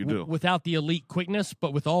do. Without the elite quickness,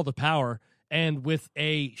 but with all the power, and with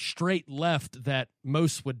a straight left that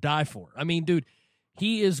most would die for. I mean, dude,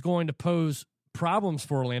 he is going to pose problems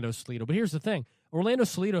for Orlando Salido. But here's the thing. Orlando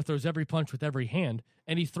Salido throws every punch with every hand,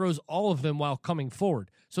 and he throws all of them while coming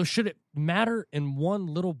forward. So should it matter in one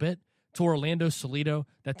little bit to Orlando Salido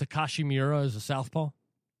that Takashi Miura is a southpaw?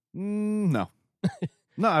 No.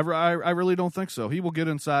 No, I really don't think so. He will get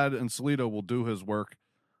inside, and Salido will do his work.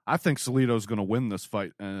 I think Salido's going to win this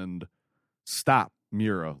fight and stop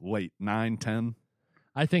Miura late 9-10.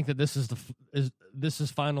 I think that this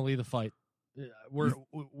is finally the fight. We're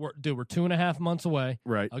 2.5 months away.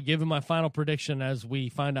 Right. I'll give him my final prediction as we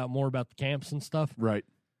find out more about the camps and stuff. Right.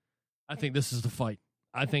 I think this is the fight.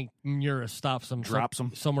 I think Miura stops him, drops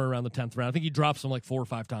him somewhere around the 10th round. I think he drops him like 4 or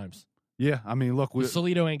 5 times. Yeah, I mean, look,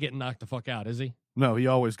 Salido ain't getting knocked the fuck out, is he? No, he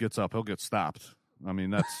always gets up. He'll get stopped. I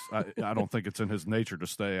mean, that's I don't think it's in his nature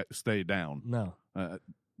to stay down. No,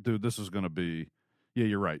 dude, this is going to be. Yeah,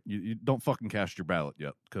 you're right. You don't fucking cast your ballot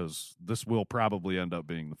yet, because this will probably end up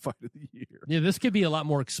being the fight of the year. Yeah, this could be a lot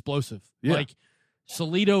more explosive. Yeah. Like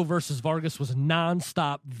Salido versus Vargas was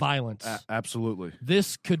nonstop violence. Absolutely.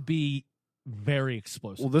 This could be very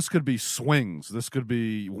explosive. Well, this could be swings. This could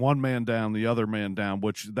be one man down, the other man down,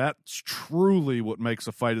 which that's truly what makes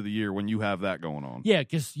a fight of the year when you have that going on. Yeah,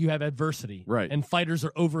 because you have adversity. Right. And fighters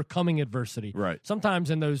are overcoming adversity. Right. Sometimes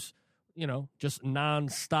in those, just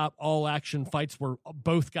nonstop all-action fights where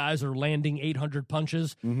both guys are landing 800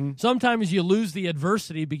 punches, sometimes you lose the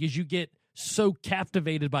adversity because you get so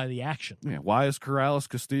captivated by the action. Yeah. Why is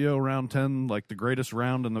Corrales-Castillo round 10 like the greatest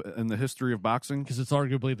round in the history of boxing? Because it's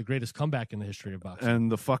arguably the greatest comeback in the history of boxing.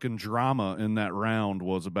 And the fucking drama in that round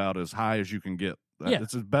was about as high as you can get. Yeah.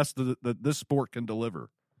 It's the best that this sport can deliver.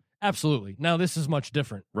 Absolutely. Now, this is much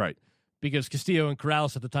different. Right. Because Castillo and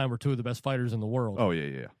Corrales at the time were two of the best fighters in the world. Oh,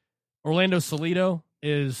 yeah. Orlando Salido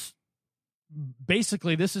is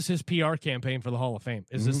basically, this is his PR campaign for the Hall of Fame,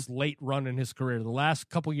 is this late run in his career. The last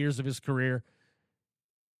couple years of his career.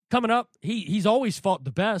 Coming up, he's always fought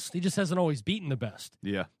the best. He just hasn't always beaten the best.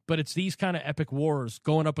 Yeah. But it's these kind of epic wars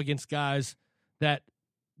going up against guys that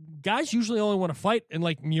guys usually only want to fight. And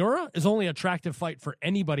like Miura is only an attractive fight for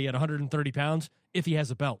anybody at 130 pounds if he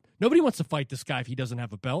has a belt. Nobody wants to fight this guy if he doesn't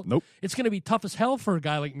have a belt. Nope. It's going to be tough as hell for a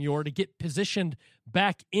guy like Miura to get positioned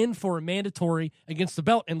back in for a mandatory against the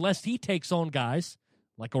belt unless he takes on guys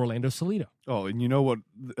like Orlando Salido. Oh, and you know what?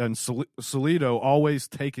 And Salido always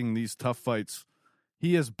taking these tough fights.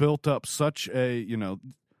 He has built up such a,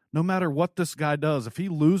 no matter what this guy does, if he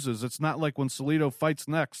loses, it's not like when Salido fights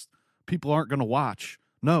next, people aren't going to watch.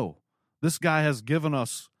 No, this guy has given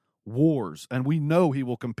us wars, and we know he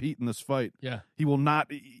will compete in this fight. Yeah. He will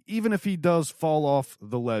not, even if he does fall off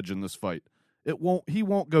the ledge in this fight, he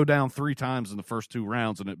won't go down 3 times in the first 2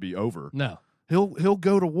 rounds and it be over. No. He'll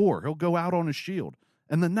go to war. He'll go out on his shield.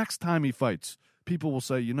 And the next time he fights, people will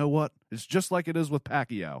say, you know what? It's just like it is with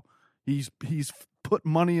Pacquiao. He's put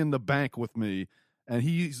money in the bank with me, and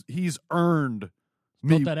he's earned me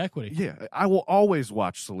built that equity. Yeah, I will always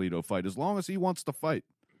watch Salido fight as long as he wants to fight.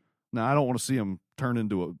 Now, I don't want to see him turn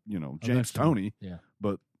into a James Toney. Yeah.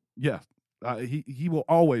 But yeah, he will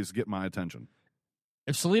always get my attention.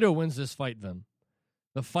 If Salido wins this fight, then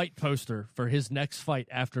the fight poster for his next fight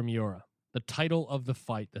after Miura, the title of the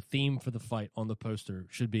fight, the theme for the fight on the poster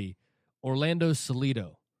should be Orlando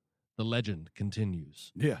Salido, the legend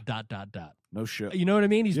continues. Yeah. ... No shit. You know what I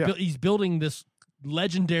mean? He's building this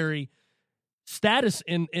legendary status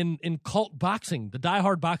in cult boxing. The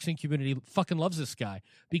diehard boxing community fucking loves this guy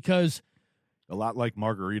because a lot like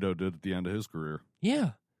Margarito did at the end of his career.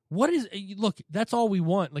 Yeah. Look, that's all we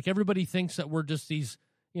want. Like everybody thinks that we're just these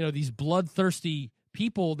bloodthirsty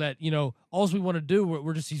people that, all we want to do,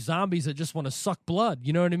 we're just these zombies that just want to suck blood.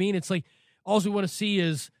 You know what I mean? It's like all we want to see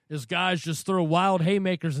is guys just throw wild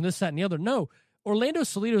haymakers and this, that, and the other. No, Orlando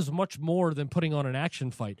Salido is much more than putting on an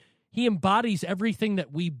action fight. He embodies everything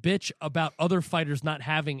that we bitch about other fighters not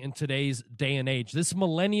having in today's day and age. This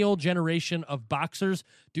millennial generation of boxers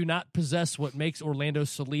do not possess what makes Orlando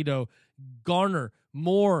Salido garner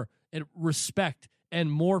more respect and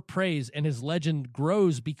more praise, and his legend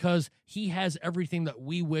grows because he has everything that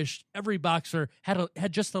we wish every boxer had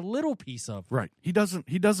just a little piece of. Right. He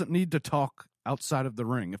doesn't need to talk outside of the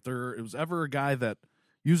ring. If there was ever a guy that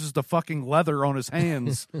uses the fucking leather on his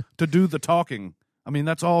hands to do the talking, I mean,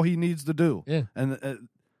 that's all he needs to do. Yeah. And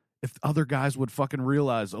if other guys would fucking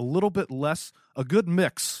realize a little bit less, a good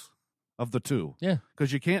mix of the two. Yeah.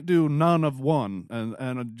 Because you can't do none of one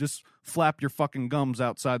and just flap your fucking gums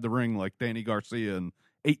outside the ring like Danny Garcia and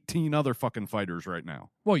 18 other fucking fighters right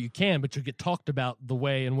now. Well, you can, but you get talked about the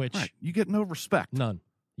way in which... Right. You get no respect. None.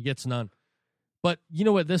 He gets none. But you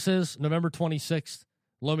know what this is? November 26th,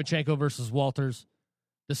 Lomachenko versus Walters.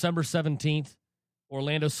 December 17th,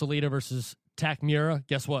 Orlando Salido versus Tak Miura.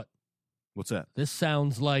 Guess what? What's that? This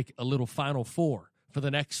sounds like a little Final Four for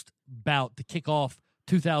the next bout to kick off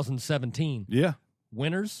 2017. Yeah.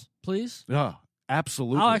 Winners, please. Yeah.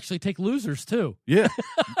 Absolutely. I'll actually take losers, too. Yeah.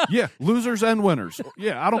 Yeah. Losers and winners.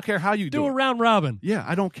 Yeah. I don't care how you do Do a it. round robin. Yeah.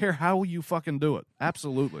 I don't care how you fucking do it.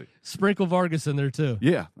 Absolutely. Sprinkle Vargas in there, too.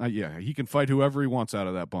 Yeah. Yeah. He can fight whoever he wants out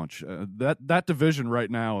of that bunch. That division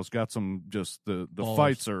right now has got some just the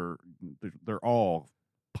fights they're all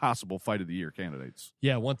possible fight of the year candidates.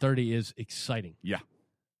 Yeah, 130 is exciting. Yeah.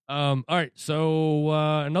 All right, so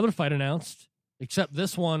another fight announced, except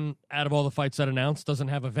this one, out of all the fights that announced, doesn't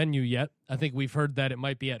have a venue yet. I think we've heard that it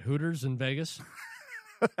might be at Hooters in Vegas.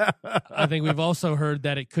 I think we've also heard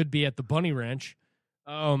that it could be at the Bunny Ranch.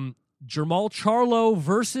 Jermall Charlo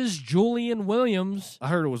versus Julian Williams. I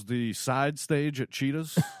heard it was the side stage at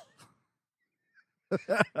Cheetah's.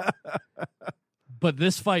 But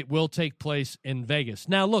this fight will take place in Vegas.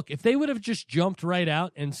 Now, look, if they would have just jumped right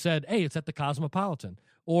out and said, hey, it's at the Cosmopolitan,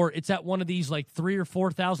 or it's at one of these like 3,000 or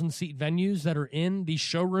 4,000 seat venues that are in these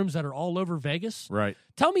showrooms that are all over Vegas. Right.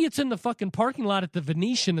 Tell me it's in the fucking parking lot at the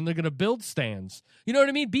Venetian and they're going to build stands. You know what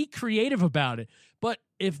I mean? Be creative about it. But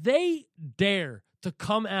if they dare to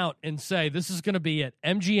come out and say this is going to be at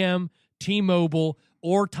MGM, T-Mobile,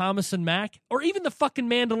 or Thomas and Mack, or even the fucking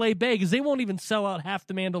Mandalay Bay, because they won't even sell out half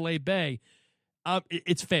the Mandalay Bay,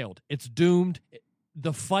 it's failed. It's doomed.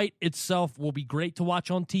 The fight itself will be great to watch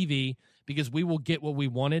on TV because we will get what we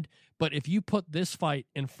wanted. But if you put this fight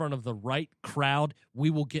in front of the right crowd, we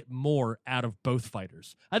will get more out of both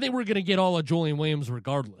fighters. I think we're going to get all of Julian Williams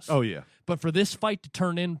regardless. Oh, yeah. But for this fight to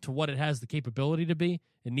turn into what it has the capability to be,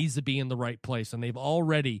 it needs to be in the right place. And they've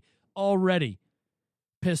already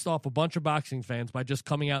pissed off a bunch of boxing fans by just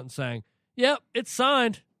coming out and saying, yep, it's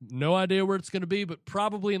signed. No idea where it's going to be, but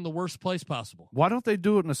probably in the worst place possible. Why don't they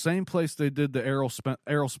do it in the same place they did the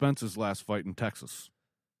Errol Spence's last fight in Texas?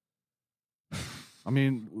 I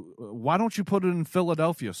mean, why don't you put it in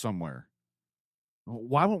Philadelphia somewhere?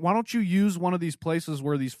 Why don't you use one of these places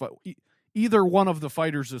where either one of the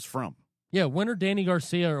fighters is from? Yeah, when are Danny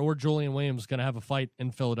Garcia or Julian Williams going to have a fight in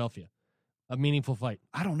Philadelphia? A meaningful fight?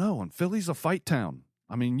 I don't know. And Philly's a fight town.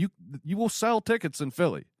 I mean, you will sell tickets in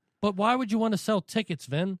Philly. But why would you want to sell tickets,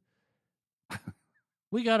 Vin?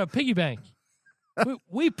 We got a piggy bank.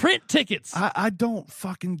 We print tickets. I don't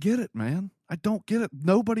fucking get it, man. I don't get it.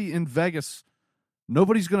 Nobody in Vegas,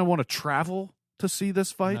 nobody's going to want to travel to see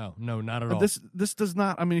this fight. No, not at all. This does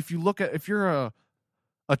not. I mean, if you're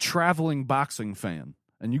a traveling boxing fan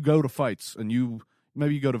and you go to fights and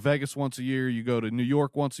maybe you go to Vegas once a year, you go to New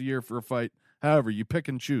York once a year for a fight. However, you pick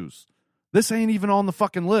and choose. This ain't even on the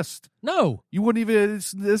fucking list. No. You wouldn't even,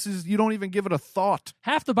 you don't even give it a thought.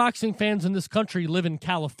 Half the boxing fans in this country live in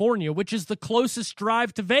California, which is the closest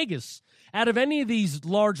drive to Vegas out of any of these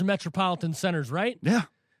large metropolitan centers, right? Yeah.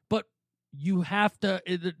 But they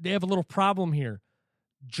have a little problem here.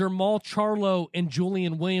 Jermall Charlo and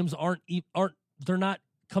Julian Williams they're not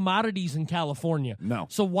commodities in California. No.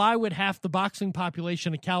 So why would half the boxing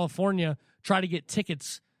population of California try to get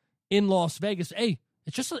tickets in Las Vegas? Hey,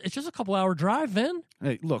 it's just a couple hour drive, Vin.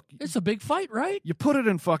 Hey, look. It's a big fight, right? You put it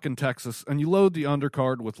in fucking Texas and you load the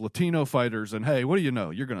undercard with Latino fighters and hey, what do you know?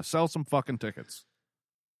 You're going to sell some fucking tickets.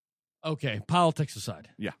 Okay, politics aside.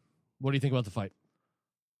 Yeah. What do you think about the fight?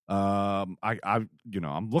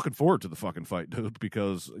 I'm looking forward to the fucking fight, dude,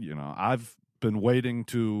 because, I've been waiting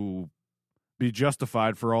to be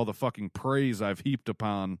justified for all the fucking praise I've heaped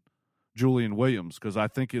upon Julian Williams because I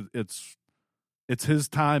think it's his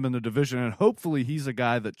time in the division, and hopefully he's a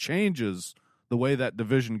guy that changes the way that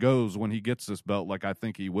division goes when he gets this belt, like I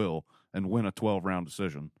think he will, and win a 12-round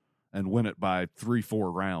decision and win it by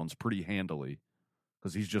 3-4 rounds pretty handily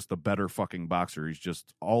because he's just a better fucking boxer. He's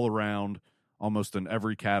just all around, almost in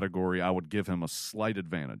every category. I would give him a slight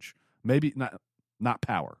advantage. Maybe not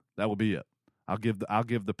power. That would be it. I'll give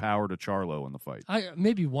the power to Charlo in the fight.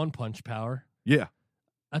 Maybe one punch power. Yeah.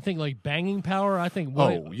 I think like banging power. I think.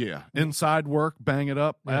 Yeah, inside work, bang it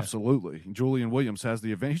up. Yeah. Absolutely. Julian Williams has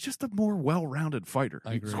the advantage. He's just a more well-rounded fighter.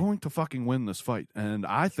 He's going to fucking win this fight, and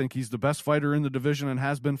I think he's the best fighter in the division and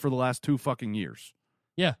has been for the last 2 fucking years.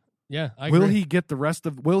 Yeah. I agree. Will he get the rest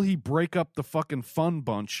of? Will he break up the fucking fun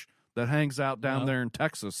bunch that hangs out down there in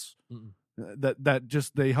Texas? That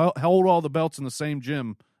just they hold all the belts in the same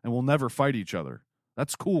gym and will never fight each other.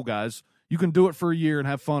 That's cool, guys. You can do it for a year and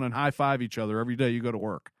have fun and high-five each other every day you go to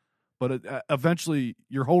work. But eventually,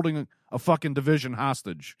 you're holding a fucking division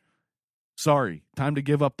hostage. Sorry, time to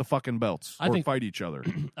give up the fucking belts or fight each other.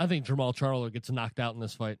 I think Jermall Charlo gets knocked out in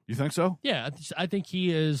this fight. You think so? Yeah, I think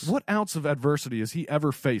he is. What ounce of adversity has he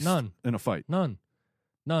ever faced in a fight? None.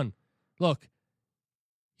 Look,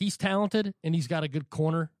 he's talented and he's got a good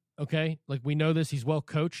corner, okay? Like, we know this. He's well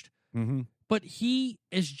coached. Mm-hmm. But he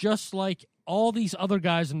is just like all these other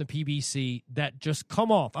guys in the PBC that just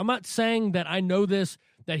come off. I'm not saying that I know this,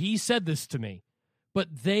 that he said this to me,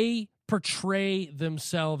 but they portray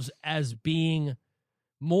themselves as being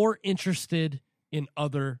more interested in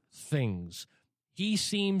other things. He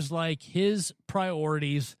seems like his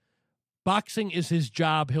priorities, boxing is his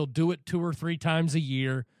job. He'll do it 2 or 3 times a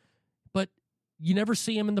year, but you never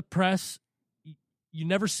see him in the press. You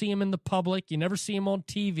never see him in the public. You never see him on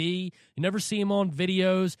TV. You never see him on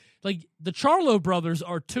videos. Like, the Charlo brothers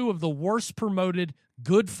are 2 of the worst promoted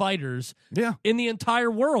good fighters in the entire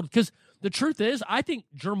world. Because the truth is, I think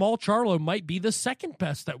Jermall Charlo might be the second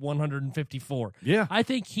best at 154. Yeah. I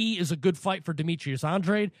think he is a good fight for Demetrius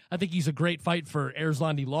Andrade. I think he's a great fight for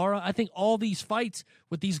Erislandy Lara. I think all these fights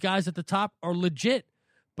with these guys at the top are legit.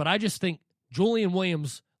 But I just think Julian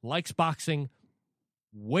Williams likes boxing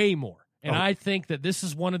way more. And I think that this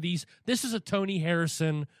is one of these. This is a Tony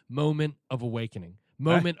Harrison moment of awakening,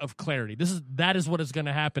 moment of clarity. That is what is going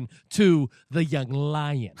to happen to the young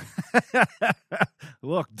lion.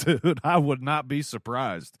 Look, dude, I would not be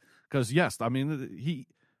surprised because yes, I mean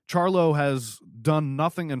Charlo has done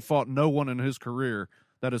nothing and fought no one in his career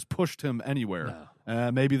that has pushed him anywhere.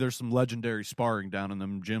 No. Maybe there's some legendary sparring down in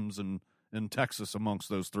them gyms in Texas amongst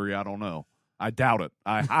those 3. I don't know. I doubt it.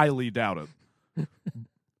 I highly doubt it.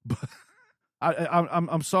 But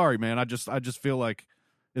I'm sorry, man. I just feel like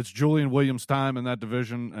it's Julian Williams' time in that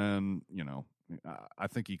division, and I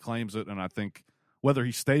think he claims it, and I think whether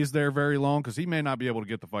he stays there very long, because he may not be able to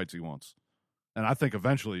get the fights he wants, and I think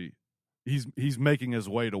eventually he's making his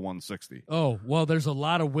way to 160. Oh well, there's a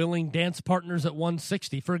lot of willing dance partners at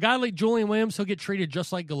 160 for a guy like Julian Williams. He'll get treated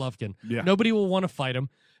just like Golovkin. Yeah. Nobody will want to fight him,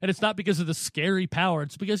 and it's not because of the scary power.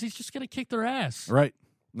 It's because he's just going to kick their ass. Right.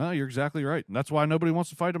 No, you're exactly right. And that's why nobody wants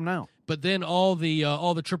to fight him now. But then all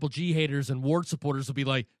the Triple G haters and Ward supporters will be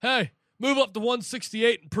like, hey, move up to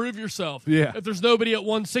 168 and prove yourself. Yeah. If there's nobody at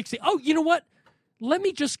 160. Oh, you know what? Let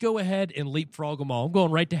me just go ahead and leapfrog them all. I'm going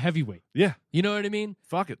right to heavyweight. Yeah. You know what I mean?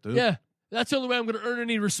 Fuck it, dude. Yeah. That's the only way I'm going to earn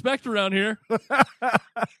any respect around here.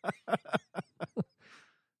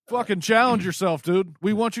 Fucking challenge yourself, dude.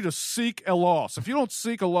 We want you to seek a loss. If you don't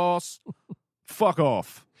seek a loss, fuck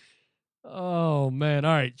off. Oh, man.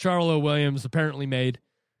 All right. Charlo Williams apparently made.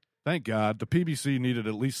 Thank God. The PBC needed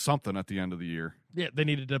at least something at the end of the year. Yeah, they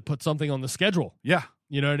needed to put something on the schedule. Yeah.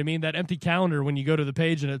 You know what I mean? That empty calendar when you go to the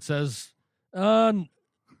page and it says,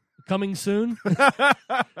 coming soon.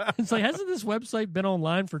 It's like, hasn't this website been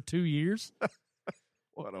online for 2 years?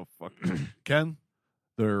 What a fuck. Ken,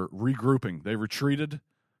 they're regrouping. They retreated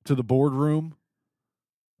to the boardroom.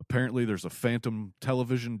 Apparently there's a phantom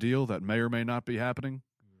television deal that may or may not be happening.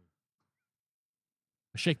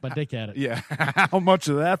 Shake my dick at it. Yeah. How much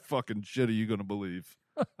of that fucking shit are you going to believe?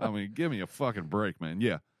 I mean, give me a fucking break, man.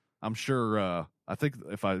 Yeah. I'm sure, I think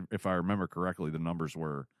if I remember correctly, the numbers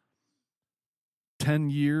were 10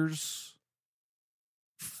 years,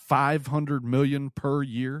 $500 million per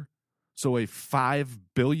year. So a $5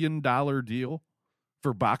 billion deal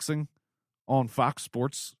for boxing on Fox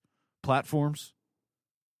Sports platforms.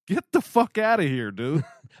 Get the fuck out of here, dude.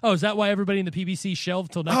 Oh, is that why everybody in the PBC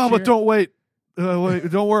shelved till next year? Oh, but don't wait.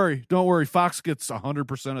 Don't worry. Fox gets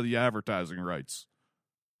 100% of the advertising rights.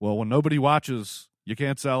 Well, when nobody watches, you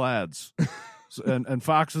can't sell ads. and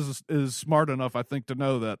Fox is smart enough, I think, to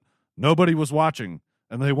know that nobody was watching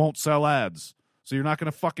and they won't sell ads. So you're not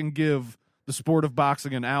going to fucking give the sport of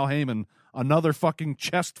boxing and Al Heyman another fucking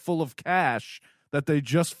chest full of cash that they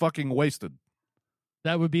just fucking wasted.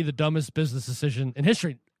 That would be the dumbest business decision in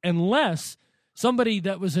history, unless somebody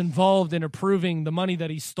that was involved in approving the money that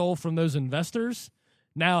he stole from those investors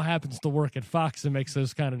now happens to work at Fox and makes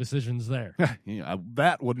those kind of decisions there. Yeah,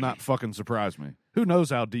 that would not fucking surprise me. Who knows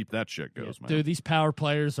how deep that shit goes, man. Dude, these power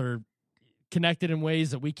players are connected in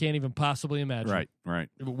ways that we can't even possibly imagine. Right.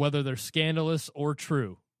 Whether they're scandalous or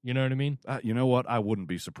true. You know what I mean? You know what? I wouldn't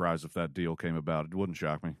be surprised if that deal came about. It wouldn't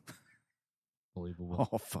shock me. Unbelievable.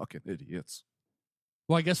 Oh, fucking idiots.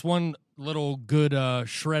 Well, I guess one little good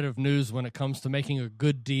shred of news when it comes to making a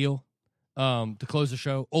good deal to close the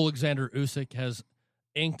show, Alexander Usyk has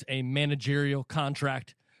inked a managerial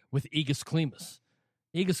contract with Igis Klimas.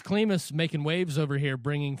 Igis Klimas making waves over here,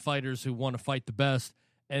 bringing fighters who want to fight the best,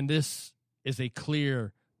 and this is a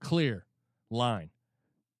clear line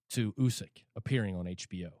to Usyk appearing on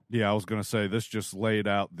HBO. Yeah, I was going to say this just laid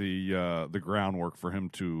out the groundwork for him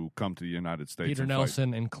to come to the United States. Peter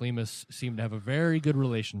Nelson and Klimas seem to have a very good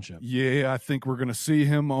relationship. Yeah, I think we're going to see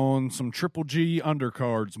him on some Triple G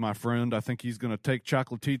undercards, my friend. I think he's going to take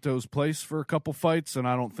Chocolatito's place for a couple fights, and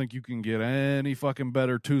I don't think you can get any fucking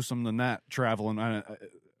better twosome than that traveling.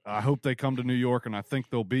 I hope they come to New York, and I think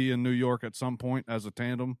they'll be in New York at some point as a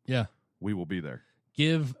tandem. Yeah. we will be there.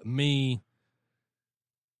 Give me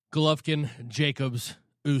Golovkin, Jacobs,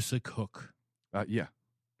 Usyk, Hook. Yeah.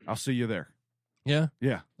 I'll see you there. Yeah?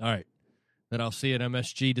 Yeah. All right. Then I'll see you at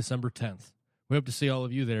MSG December 10th. We hope to see all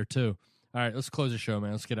of you there, too. All right, let's close the show,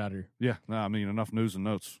 man. Let's get out of here. Yeah. No, I mean, enough news and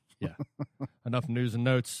notes. Yeah. Enough news and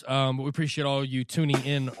notes. But we appreciate all you tuning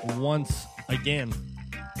in once again.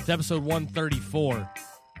 It's episode 134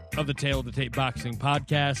 of the Tale of the Tape Boxing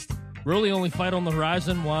Podcast. Really only fight on the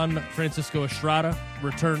horizon. Juan Francisco Estrada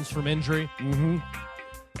returns from injury. Mm-hmm.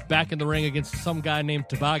 Back in the ring against some guy named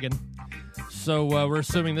Toboggan. So we're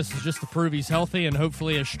assuming this is just to prove he's healthy, and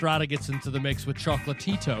hopefully Estrada gets into the mix with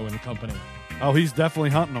Chocolatito and company. Oh, he's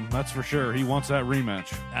definitely hunting him. That's for sure. He wants that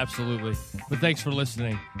rematch. Absolutely. But thanks for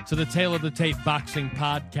listening to the Tale of the Tape Boxing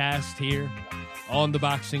Podcast here on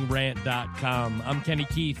theboxingrant.com. I'm Kenny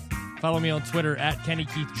Keith. Follow me on Twitter at Kenny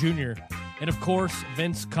Keith Jr. And, of course,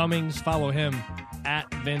 Vince Cummings. Follow him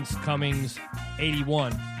at Vince Cummings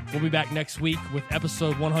 81. We'll be back next week with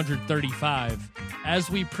episode 135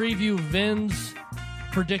 as we preview Vin's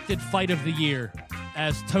predicted fight of the year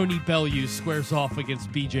as Tony Bellew squares off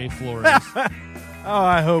against BJ Flores. Oh,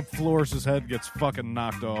 I hope Flores' head gets fucking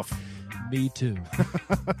knocked off. Me too.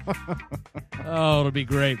 Oh, it'll be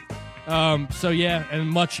great. So, yeah, and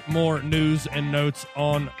much more news and notes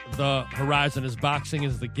on the horizon as boxing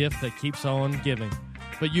is the gift that keeps on giving.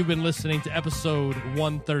 But you've been listening to episode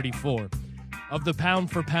 134 of the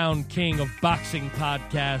pound-for-pound king of boxing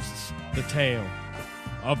podcasts, The Tale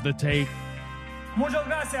of the Tape. Muchas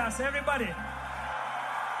gracias, everybody.